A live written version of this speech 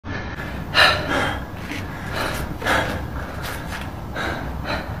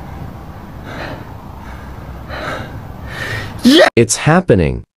It's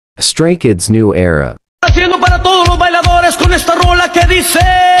happening. Stray Kids' new era. Haciendo para todos los bailadores con esta rola que dice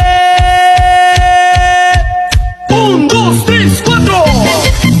 1, 2, 3, 4.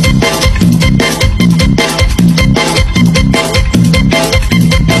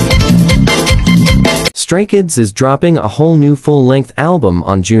 Stray Kids is dropping a whole new full-length album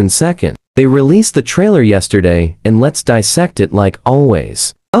on June 2nd. They released the trailer yesterday, and let's dissect it like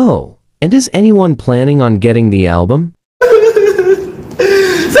always. Oh, and is anyone planning on getting the album?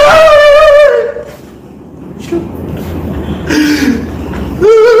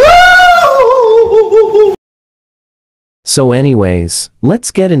 So anyways,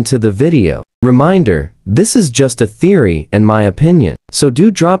 let's get into the video. Reminder, this is just a theory and my opinion, so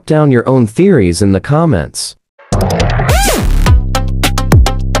do drop down your own theories in the comments.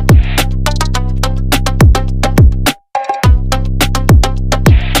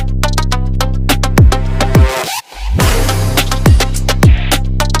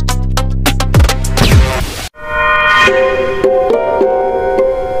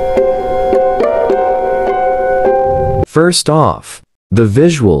 First off, the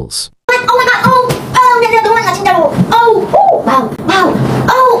visuals.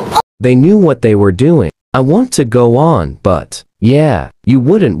 They knew what they were doing. I want to go on, but yeah, you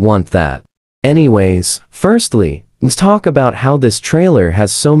wouldn't want that. Anyways, firstly, let's talk about how this trailer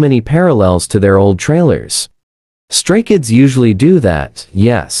has so many parallels to their old trailers. Stray Kids usually do that,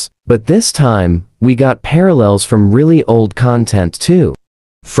 yes, but this time, we got parallels from really old content too.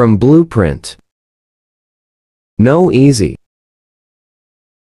 From Blueprint. No Easy.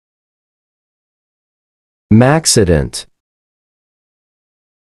 Maxident.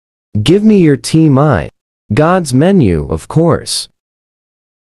 Give Me Your T-My. God's Menu, of course.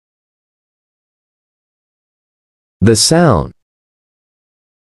 The Sound.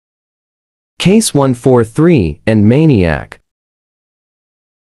 Case 143 and Maniac.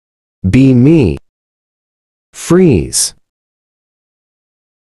 Be Me. Freeze.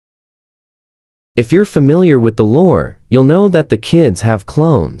 If you're familiar with the lore, you'll know that the kids have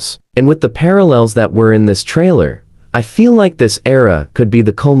clones. And with the parallels that were in this trailer, I feel like this era could be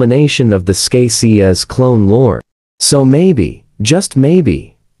the culmination of the STRAYKIDS clone lore. So maybe, just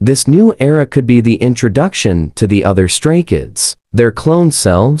maybe, this new era could be the introduction to the other Stray Kids. Their clone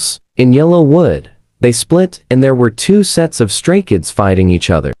selves. In Yellow Wood, they split and there were 2 sets of Stray Kids fighting each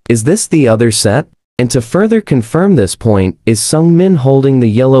other. Is this the other set? And to further confirm this point, is SEUNGMIN holding the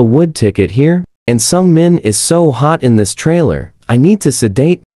Yellow Wood ticket here? And SEUNGMIN is so hot in this trailer, I need to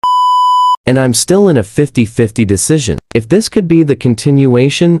sedate. And I'm still in a 50-50 decision. If this could be the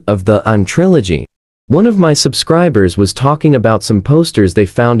continuation of the trilogy. One of my subscribers was talking about some posters they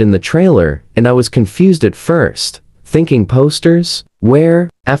found in the trailer, and I was confused at first, thinking posters? Where?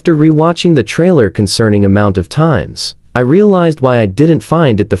 After rewatching the trailer concerning amount of times, I realized why I didn't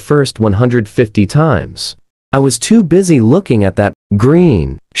find it the first 150 times. I was too busy looking at that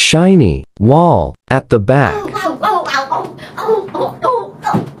green, shiny wall at the back.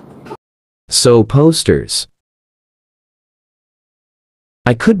 So posters.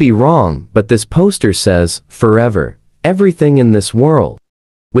 I could be wrong, but this poster says, forever, everything in this world.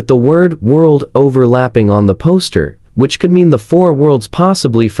 With the word world overlapping on the poster, which could mean the 4 worlds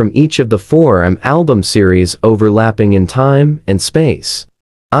possibly from each of the 4 album series overlapping in time and space.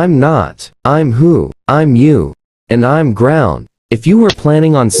 I'm not, I'm who, I'm you, and I'm ground. If you were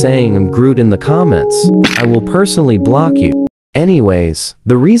planning on saying I'm Groot in the comments, I will personally block you. Anyways,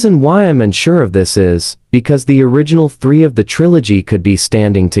 the reason why I'm unsure of this is, because the original 3 of the trilogy could be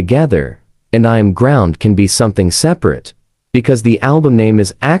standing together, and I Am Ground can be something separate, because the album name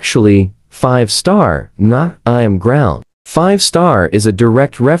is actually 5 Star, not I Am Ground. 5 Star is a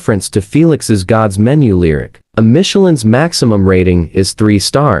direct reference to Felix's God's Menu lyric. A Michelin's maximum rating is 3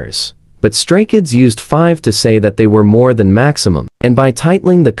 stars. But Stray Kids used 5 to say that they were more than maximum, and by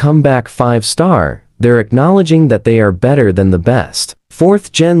titling the comeback 5 Star, they're acknowledging that they are better than the best.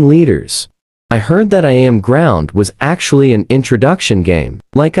 4th Gen leaders. I heard that I Am Ground was actually an introduction game.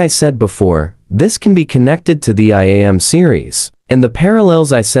 Like I said before, this can be connected to the I Am series, and the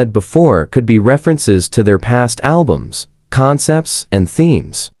parallels I said before could be references to their past albums, concepts, and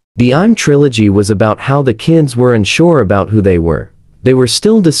themes. The I'm trilogy was about how the kids were unsure about who they were. They were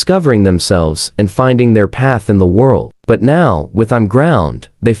still discovering themselves and finding their path in the world. But now, with I'm Ground,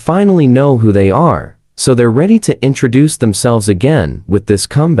 they finally know who they are, so they're ready to introduce themselves again with this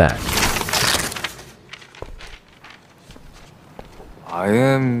comeback. I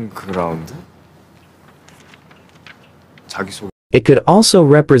am ground. It could also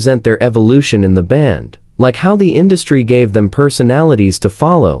represent their evolution in the band, like how the industry gave them personalities to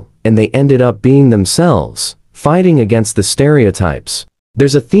follow, and they ended up being themselves. fighting against the stereotypes.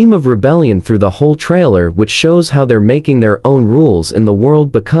 There's a theme of rebellion through the whole trailer, which shows how they're making their own rules in the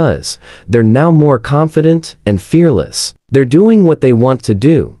world because they're now more confident and fearless. They're doing what they want to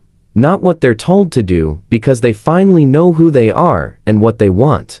do, not what they're told to do, because they finally know who they are and what they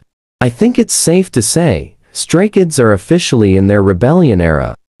want. I think it's safe to say, Stray Kids are officially in their rebellion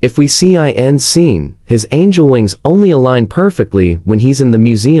era. If we see IN scene, his angel wings only align perfectly when he's in the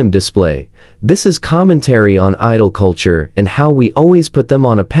museum display. This is commentary on idol culture and how we always put them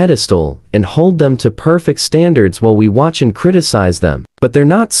on a pedestal and hold them to perfect standards while we watch and criticize them. But they're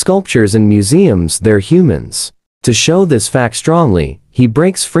not sculptures in museums, they're humans. To show this fact strongly, he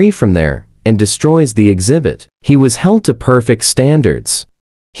breaks free from there and destroys the exhibit. He was held to perfect standards.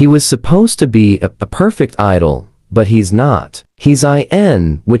 He was supposed to be a perfect idol, but he's not. He's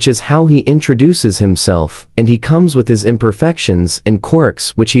IN, which is how he introduces himself, and he comes with his imperfections and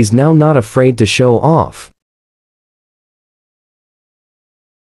quirks which he's now not afraid to show off.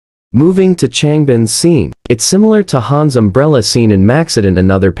 Moving to Changbin's scene. It's similar to Han's umbrella scene in Maxident.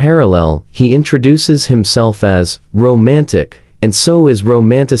 Another parallel, he introduces himself as romantic, and so is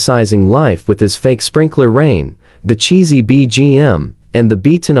romanticizing life with his fake sprinkler rain, the cheesy BGM, and the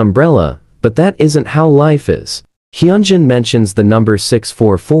beaten umbrella, but that isn't how life is. HYUNJIN mentions the number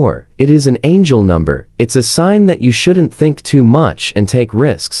 644. It is an angel number. It's a sign that you shouldn't think too much and take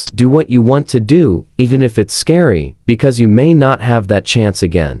risks. Do what you want to do, even if it's scary, because you may not have that chance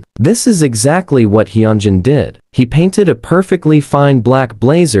again. This is exactly what HYUNJIN did. He painted a perfectly fine black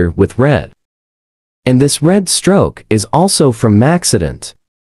blazer with red. And this red stroke is also from Maxident.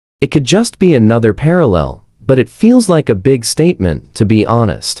 It could just be another parallel, but it feels like a big statement, to be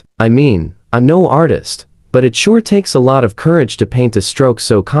honest. I mean, I'm no artist, but it sure takes a lot of courage to paint a stroke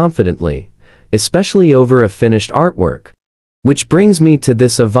so confidently, especially over a finished artwork. Which brings me to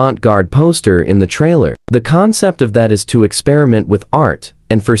this avant-garde poster in the trailer. The concept of that is to experiment with art,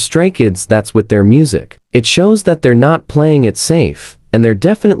 and for Stray Kids that's with their music. It shows that they're not playing it safe, and they're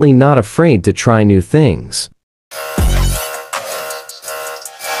definitely not afraid to try new things.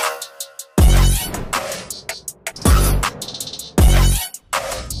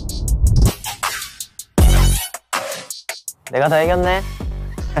 내가 다 이겼네.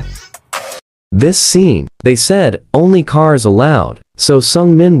 This scene, they said, only cars allowed, so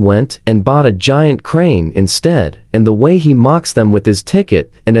SEUNGMIN went and bought a giant crane instead, and the way he mocks them with his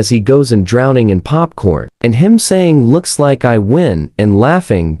ticket, and as he goes and drowning in popcorn, and him saying looks like I win, and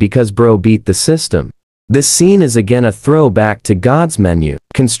laughing because bro beat the system. This scene is again a throwback to God's menu.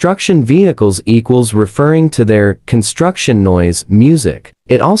 Construction vehicles equals referring to their construction noise music.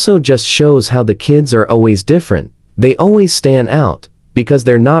 It also just shows how the kids are always different. They always stand out, because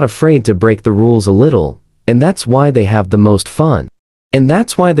they're not afraid to break the rules a little, and that's why they have the most fun. And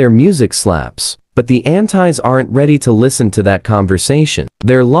that's why their music slaps, but the antis aren't ready to listen to that conversation.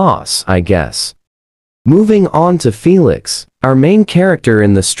 Their loss, I guess. Moving on to FELIX, our main character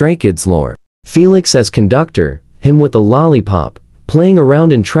in the Stray Kids lore. FELIX as conductor, him with a lollipop, playing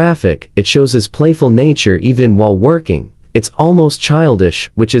around in traffic. It shows his playful nature even while working. It's almost childish,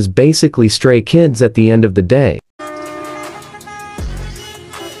 which is basically Stray Kids at the end of the day.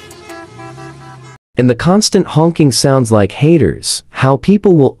 And the constant honking sounds like haters, how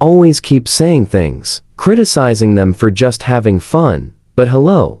people will always keep saying things, criticizing them for just having fun, but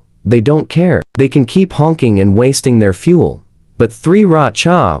hello, they don't care. They can keep honking and wasting their fuel, but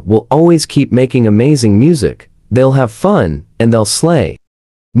 3RA will always keep making amazing music. They'll have fun, and they'll slay.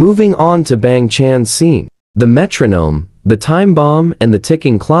 Moving on to Bang Chan's scene. The metronome, the time bomb and the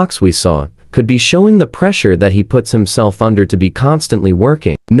ticking clocks we saw, could be showing the pressure that he puts himself under to be constantly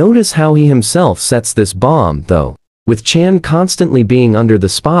working. Notice how he himself sets this bomb, though. With Chan constantly being under the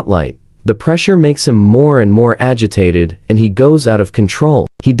spotlight, the pressure makes him more and more agitated, and he goes out of control.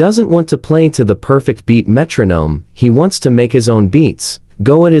 He doesn't want to play to the perfect beat metronome, he wants to make his own beats,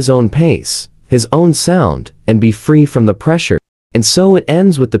 go at his own pace, his own sound, and be free from the pressure. And so it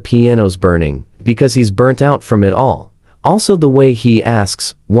ends with the pianos burning, because he's burnt out from it all. Also the way he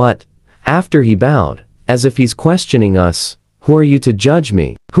asks, "What?" after he bowed, as if he's questioning us. Who are you to judge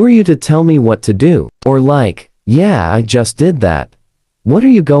me? Who are you to tell me what to do? Or like, yeah, I just did that. What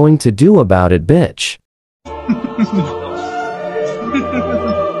are you going to do about it, bitch?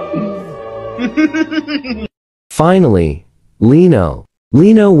 Finally, Lino.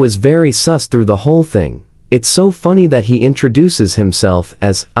 Lino was very sus through the whole thing. It's so funny that he introduces himself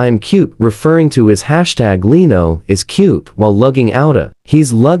as, "I'm cute," referring to his hashtag Lino is cute while lugging out a.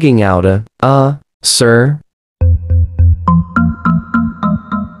 He's lugging out a, sir?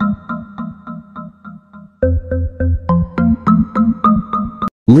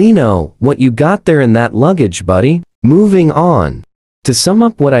 Lino, what you got there in that luggage, buddy? Moving on. To sum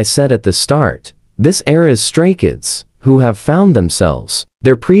up what I said at the start, this era is Stray Kids, who have found themselves.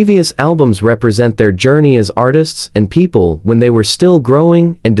 Their previous albums represent their journey as artists and people when they were still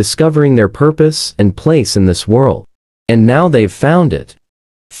growing and discovering their purpose and place in this world. And now they've found it.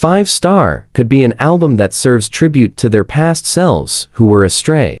 5 Star could be an album that serves tribute to their past selves who were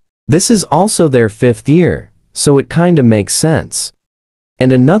astray. This is also their 5th year, so it kinda makes sense.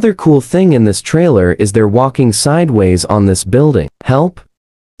 And another cool thing in this trailer is they're walking sideways on this building. Help?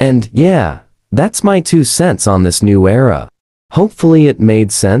 And yeah, that's my 2 cents on this new era. Hopefully it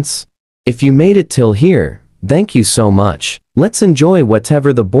made sense. If you made it till here, thank you so much. Let's enjoy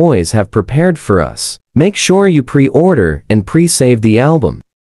whatever the boys have prepared for us. Make sure you pre-order and pre-save the album.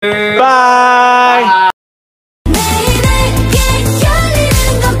 Bye!